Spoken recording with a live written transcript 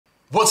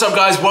What's up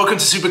guys, welcome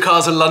to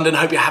Supercars in London,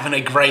 hope you're having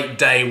a great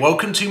day.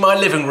 Welcome to my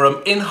living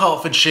room in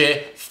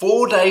Hertfordshire,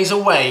 4 days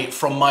away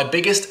from my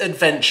biggest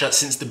adventure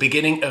since the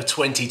beginning of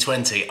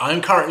 2020.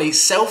 I'm currently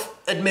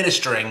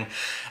self-administering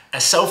a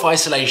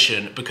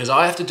self-isolation because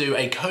I have to do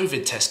a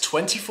COVID test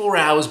 24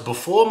 hours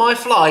before my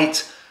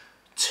flight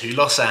to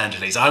Los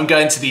Angeles. I'm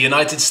going to the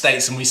United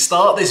States and we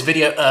start this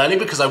video early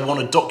because I want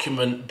to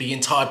document the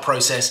entire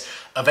process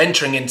of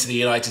entering into the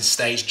United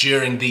States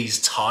during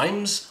these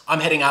times. I'm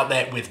heading out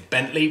there with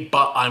Bentley,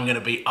 but I'm going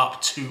to be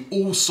up to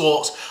all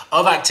sorts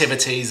of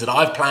activities that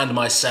I've planned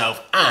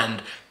myself,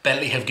 and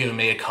Bentley have given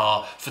me a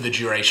car for the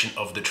duration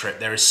of the trip.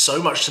 There is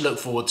so much to look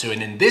forward to,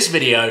 and in this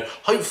video,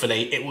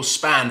 hopefully it will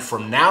span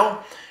from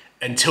now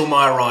until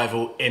my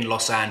arrival in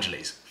Los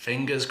Angeles.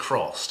 Fingers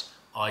crossed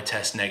I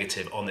test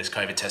negative on this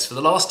COVID test. For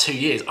the last 2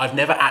 years, I've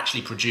never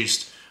actually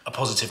produced a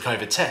positive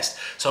COVID test.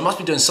 So I must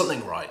be doing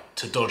something right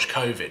to dodge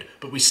COVID.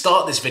 But we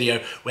start this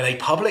video with a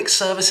public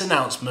service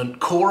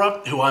announcement.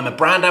 Cora, who I'm a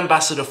brand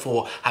ambassador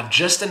for, have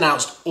just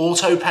announced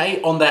auto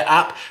pay on their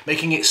app,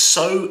 making it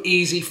so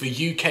easy for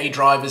UK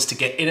drivers to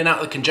get in and out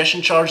of the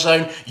congestion charge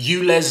zone,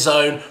 ULEZ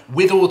zone,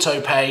 with auto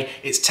pay.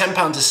 It's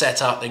 £10 to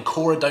set up, then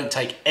Cora don't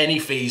take any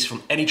fees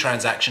from any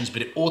transactions,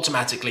 but it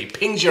automatically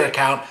pings your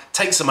account,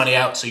 takes the money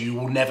out, so you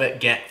will never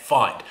get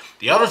fined.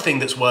 The other thing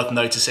worth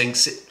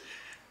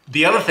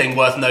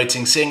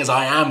noting, seeing as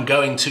I am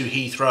going to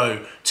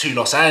Heathrow to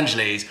Los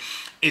Angeles,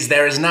 is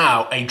there is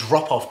now a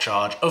drop-off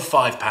charge of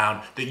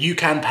 £5 that you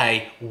can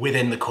pay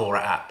within the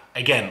Cora app.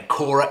 Again,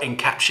 Cora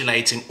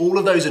encapsulating all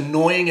of those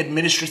annoying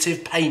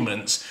administrative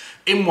payments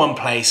in one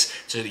place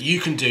so that you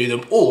can do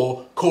them,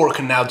 or Cora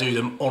can now do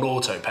them on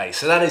auto pay.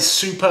 So that is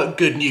super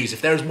good news.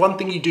 If there is one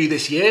thing you do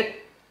this year,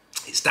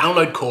 it's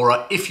download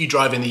Cora. If you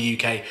drive in the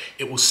UK,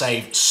 it will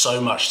save so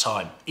much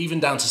time,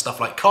 even down to stuff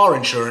like car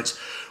insurance,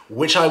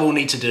 which I will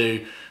need to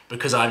do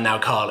because I'm now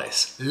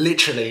carless.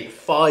 Literally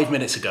 5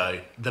 minutes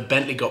ago, the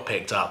Bentley got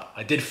picked up.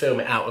 I did film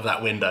it out of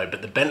that window,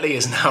 but the Bentley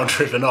is now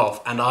driven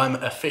off and I'm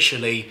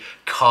officially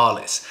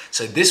carless.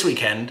 So this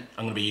weekend,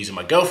 I'm gonna be using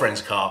my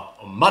girlfriend's car.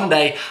 On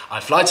Monday,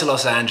 I fly to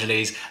Los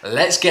Angeles.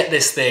 Let's get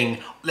this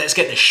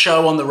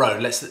show on the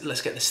road.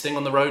 Let's get this thing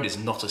on the road is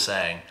not a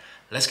saying.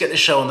 Let's get this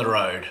show on the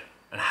road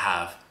and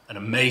have an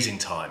amazing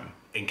time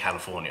in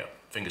California.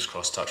 Fingers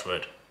crossed, touch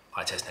wood,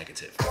 I test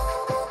negative.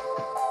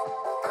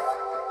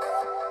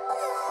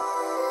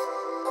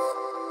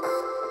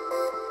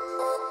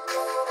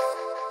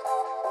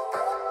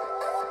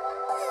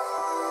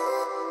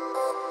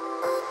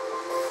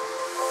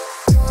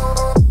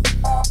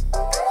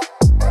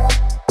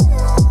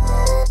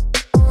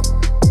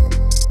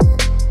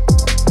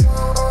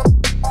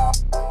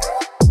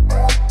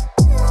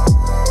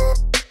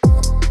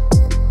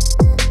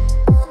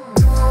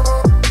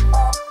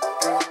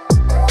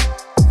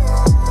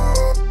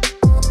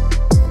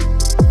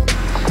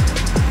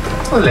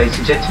 Well, ladies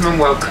and gentlemen,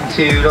 welcome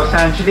to Los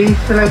Angeles.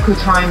 The local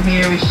time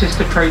here is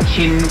just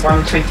approaching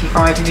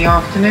 1:25 in the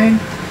afternoon.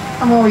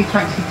 And while we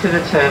taxi to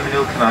the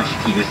terminal, can I ask you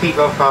to keep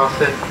your seatbelt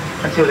fastened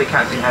until the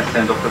captain has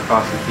turned off the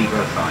fasten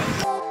seatbelt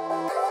signs.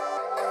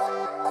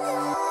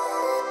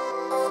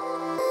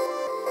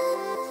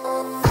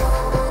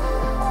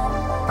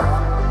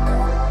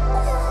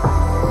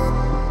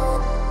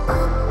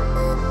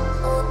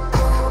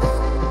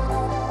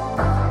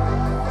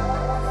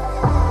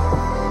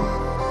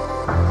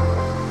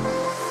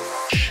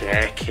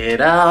 Check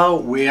it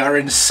out, we are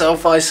in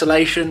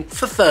self-isolation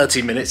for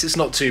 30 minutes, it's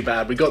not too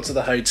bad. We got to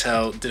the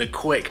hotel, did a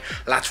quick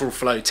lateral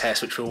flow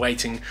test, which we're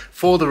waiting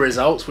for the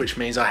results, which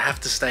means I have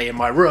to stay in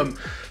my room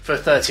for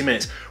 30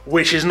 minutes,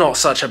 which is not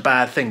such a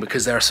bad thing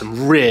because there are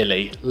some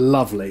really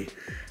lovely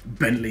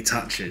Bentley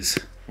touches.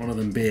 One of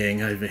them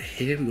being over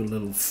here, we've got a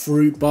little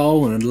fruit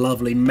bowl and a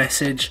lovely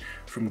message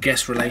from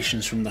guest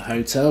relations from the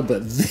hotel,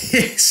 but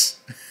this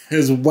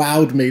has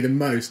wowed me the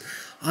most.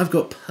 I've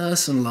got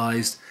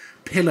personalised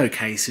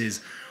pillowcases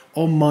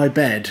on my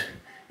bed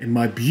in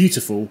my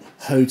beautiful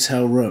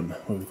hotel room.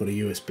 We've got a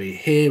USB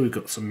here, we've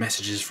got some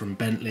messages from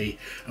Bentley,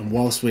 and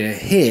whilst we are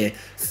here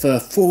for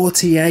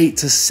 48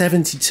 to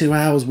 72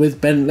 hours with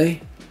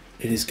Bentley,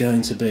 it is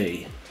going to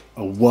be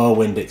a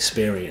whirlwind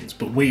experience.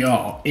 But we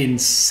are in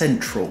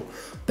central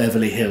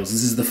Beverly Hills.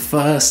 This is the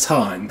first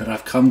time that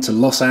I've come to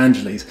Los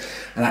Angeles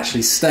and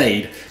actually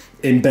stayed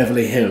in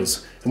Beverly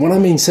Hills. And when I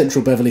mean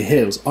central Beverly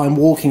Hills, I'm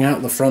walking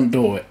out the front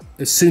door.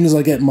 As soon as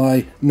I get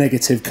my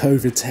negative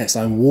COVID test,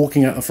 I'm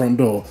walking out the front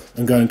door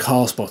and going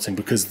car spotting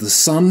because the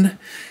sun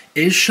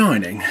is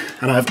shining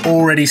and I've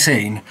already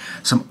seen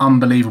some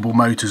unbelievable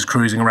motors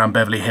cruising around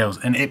Beverly Hills,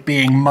 and it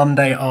being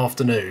Monday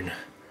afternoon.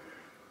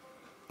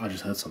 I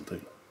just heard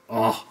something.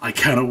 Oh, I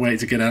cannot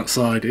wait to get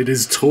outside. It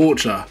is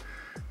torture.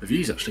 The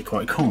view's actually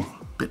quite cool,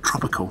 a bit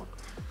tropical.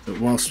 But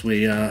whilst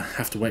we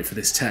have to wait for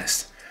this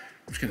test,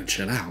 I'm just gonna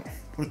chill out.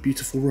 What a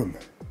beautiful room.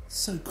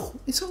 So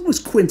cool. It's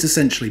almost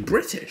quintessentially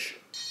British.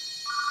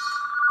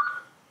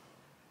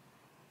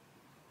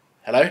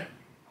 Hello?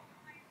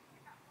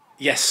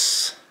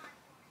 Yes.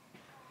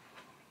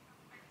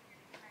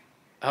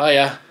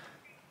 Hiya.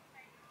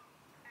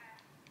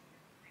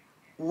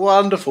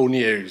 Wonderful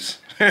news.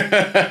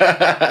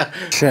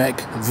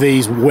 Check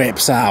these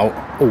whips out.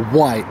 A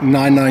white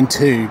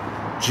 992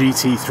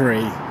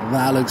 GT3.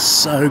 That looks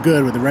so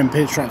good with the Rem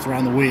pit straps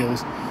around the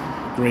wheels.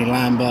 Green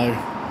Lambo.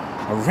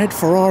 A red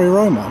Ferrari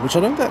Roma, which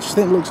I don't actually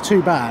think looks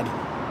too bad.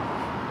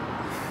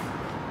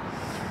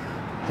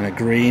 And a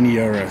green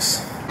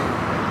Urus.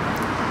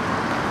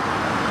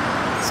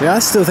 See, I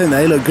still think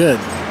they look good.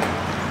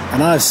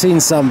 And I've seen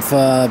some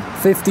for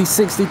 50,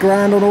 60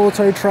 grand on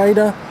Auto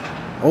Trader.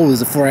 Oh,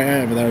 there's a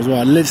 488 over there as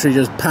well. Literally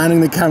just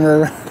panning the camera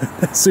around.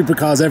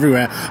 Supercars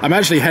everywhere. I'm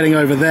actually heading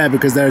over there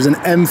because there's an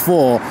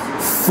M4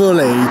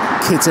 fully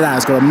kitted out.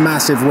 It's got a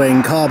massive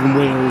wing, carbon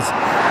wheels.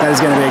 That is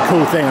going to be a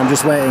cool thing. I'm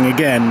just waiting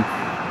again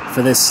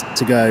for this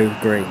to go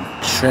green.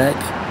 Check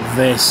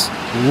this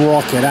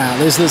rocket out.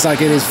 This looks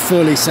like it is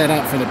fully set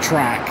up for the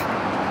track.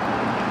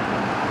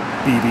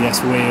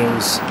 BBS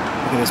wheels.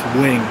 Look at this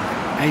wing.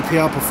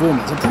 APR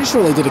Performance. I'm pretty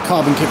sure they did a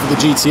carbon kit for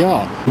the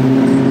GTR.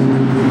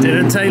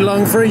 Didn't take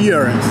long for a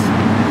Urus.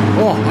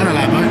 Oh, I know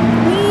that, mate.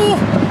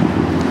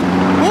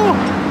 Oh.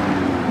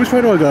 Which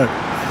way do I go?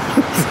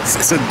 This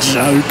is a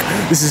joke.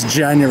 This is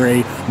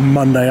January,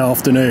 Monday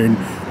afternoon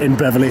in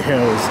Beverly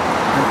Hills.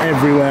 And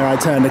everywhere I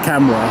turn the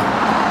camera,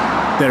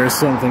 there is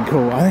something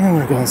cool. I think I'm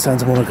going to go on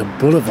Santa Monica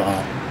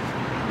Boulevard.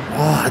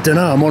 Oh, I don't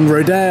know. I'm on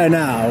Rodeo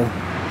now.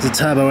 There's a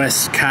Turbo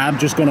S cab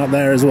just gone up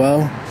there as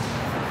well.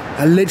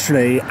 I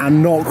literally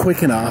am not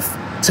quick enough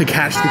to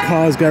catch the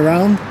cars go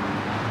round.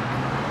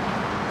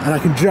 And I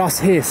can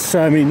just hear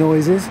so many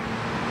noises.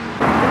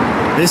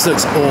 This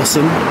looks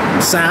awesome.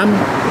 Sam,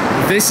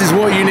 this is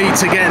what you need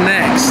to get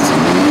next.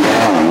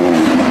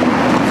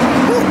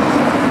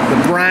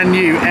 The brand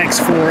new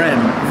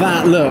X4M.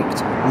 That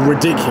looked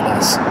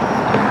ridiculous.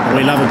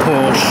 We love a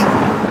Porsche.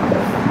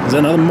 Is that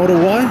another Model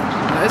Y?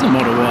 That is a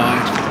Model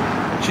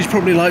Y. She's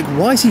probably like,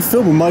 why is he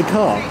filming my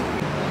car?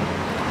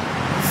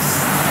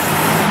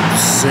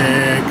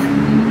 Sick.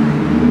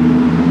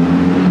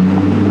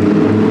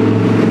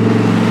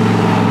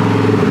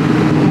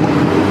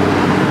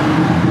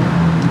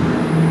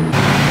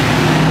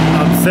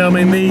 I'm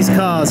filming these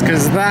cars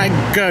because that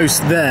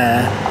ghost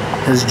there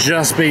has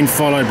just been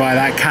followed by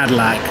that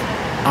Cadillac.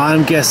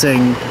 I'm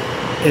guessing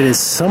it is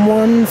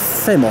someone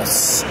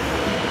famous.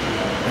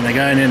 And they're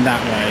going in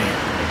that way.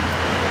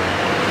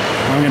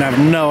 I'm gonna have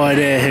no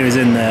idea who is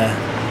in there.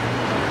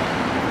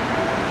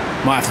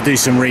 Might have to do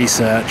some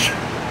research.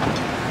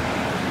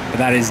 But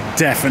that is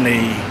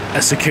definitely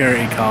a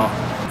security car.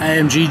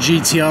 AMG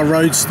GTR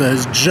Roadster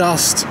has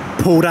just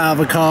pulled out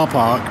of a car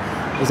park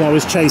as I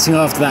was chasing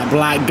after that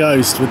black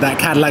ghost with that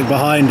Cadillac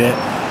behind it.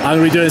 I'm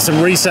going to be doing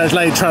some research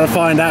later trying to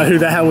find out who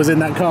the hell was in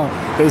that car.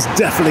 It was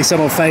definitely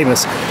someone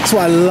famous. That's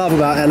what I love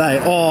about LA.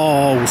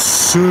 Oh,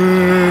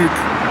 sick.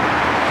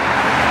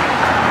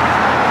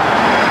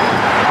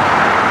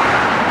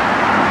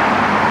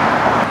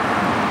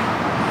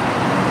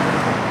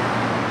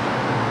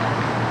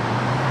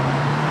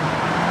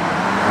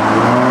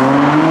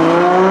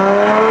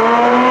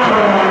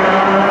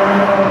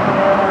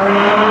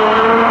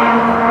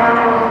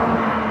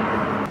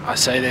 I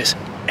say this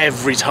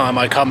every time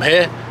I come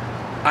here,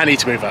 I need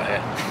to move out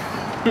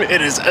here.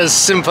 It is as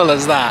simple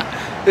as that.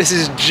 This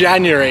is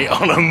January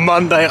on a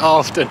Monday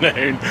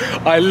afternoon.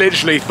 I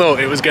literally thought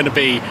it was going to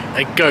be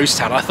a ghost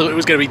town. I thought it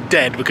was going to be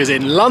dead because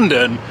in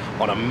London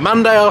on a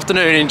Monday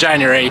afternoon in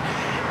January,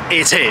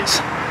 it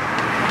is.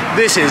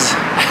 This is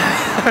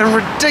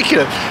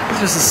ridiculous.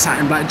 There's just a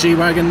satin black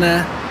G-Wagon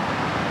there,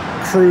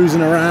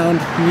 cruising around,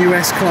 new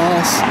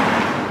S-Class.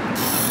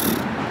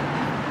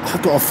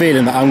 I've got a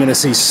feeling that I'm going to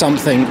see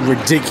something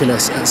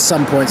ridiculous at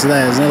some point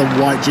today. There's another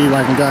white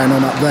G-Wagon going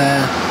on up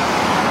there.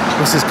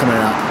 What's this coming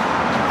up?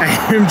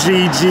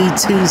 AMG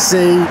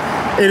GTC.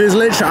 It is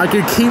literally, I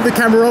could keep the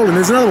camera rolling.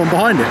 There's another one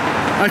behind it.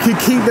 I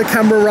could keep the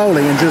camera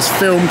rolling and just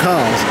film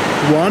cars.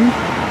 One.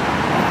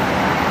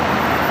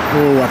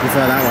 Oh, I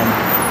prefer that one.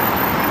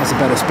 That's a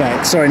better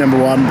spec. Sorry,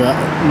 number one, but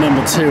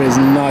number two is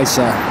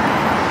nicer.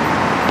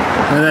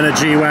 And then a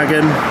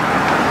G-Wagon.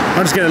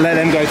 I'm just going to let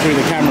them go through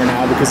the camera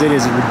now because it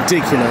is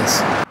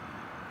ridiculous.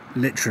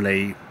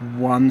 Literally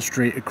one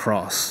street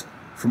across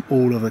from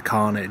all of the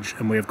carnage,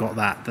 and we've got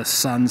that, the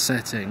sun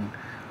setting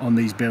on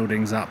these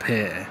buildings up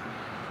here.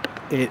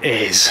 It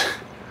is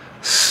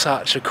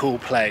such a cool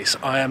place.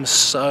 I am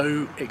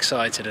so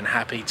excited and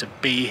happy to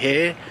be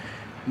here,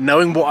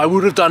 knowing what I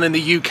would have done in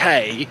the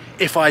UK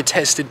if I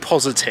tested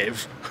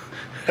positive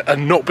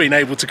and not been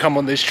able to come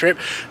on this trip.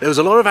 There was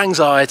a lot of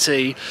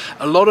anxiety,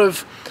 a lot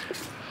of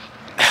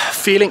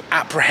feeling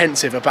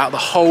apprehensive about the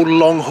whole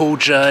long haul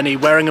journey,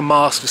 wearing a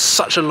mask for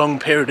such a long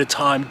period of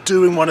time,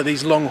 doing one of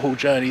these long haul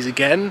journeys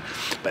again.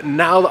 But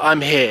now that I'm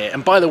here,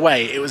 and by the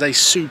way, it was a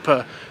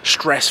super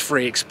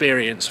stress-free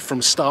experience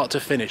from start to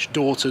finish,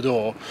 door to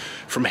door,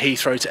 from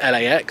Heathrow to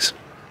LAX.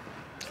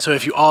 So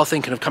if you are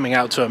thinking of coming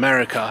out to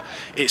America,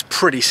 it's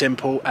pretty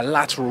simple. A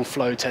lateral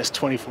flow test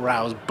 24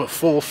 hours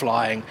before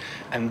flying,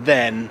 and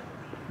then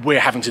we're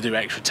having to do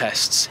extra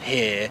tests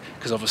here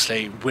because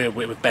obviously we're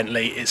with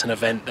Bentley. It's an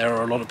event. There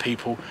are a lot of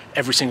people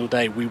every single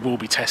day we will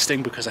be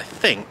testing because I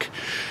think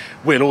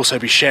we'll also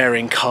be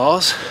sharing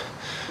cars.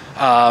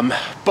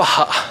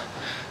 But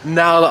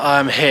now that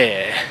I'm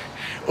here,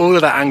 all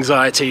of that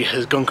anxiety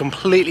has gone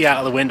completely out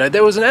of the window.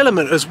 There was an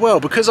element as well,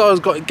 because I was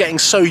getting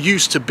so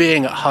used to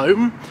being at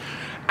home,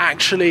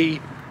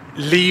 actually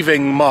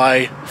leaving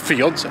my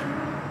fiance.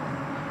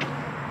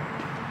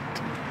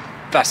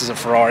 That is a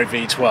Ferrari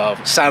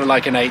V12. Sounded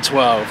like an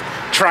 812.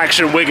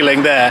 Traction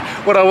wiggling there.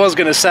 What I was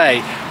going to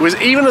say was,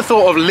 even the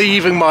thought of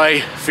leaving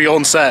my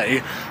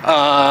fiance,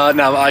 now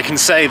that I can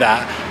say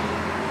that,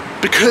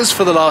 because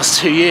for the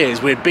last 2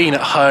 years we'd been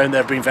at home,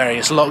 there have been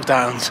various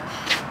lockdowns,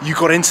 you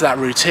got into that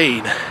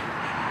routine.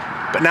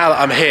 But now that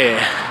I'm here,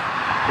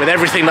 with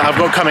everything that I've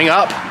got coming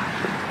up,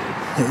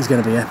 it is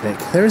going to be epic.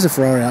 There is a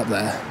Ferrari up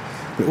there,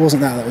 but it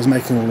wasn't that was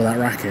making all of that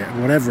racket.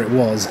 Whatever it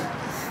was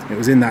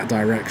in that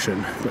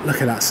direction. But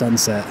look at that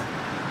sunset.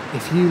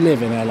 If you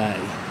live in LA,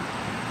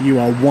 you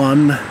are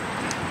one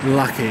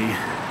lucky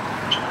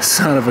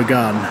son of a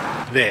gun.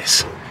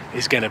 This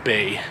is going to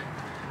be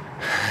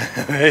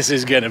this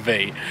is going to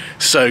be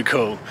so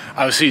cool.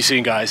 I will see you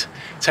soon, guys.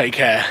 Take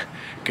care.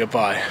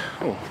 Goodbye.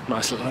 Oh,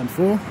 nice little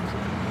M4.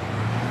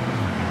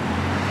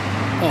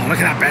 Oh, look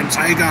at that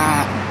Bentley.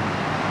 That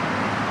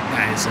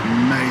is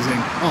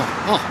amazing. Oh,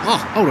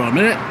 hold on a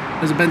minute.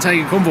 There's a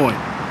Bentayga convoy.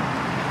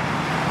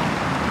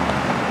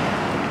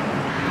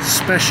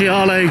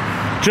 Speciale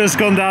just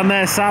gone down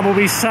there. Sam will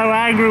be so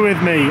angry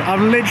with me.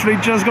 I've literally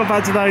just got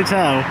back to the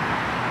hotel.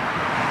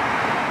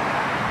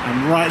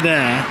 And right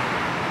there,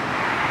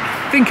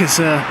 I think it's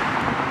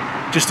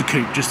just a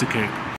coupe.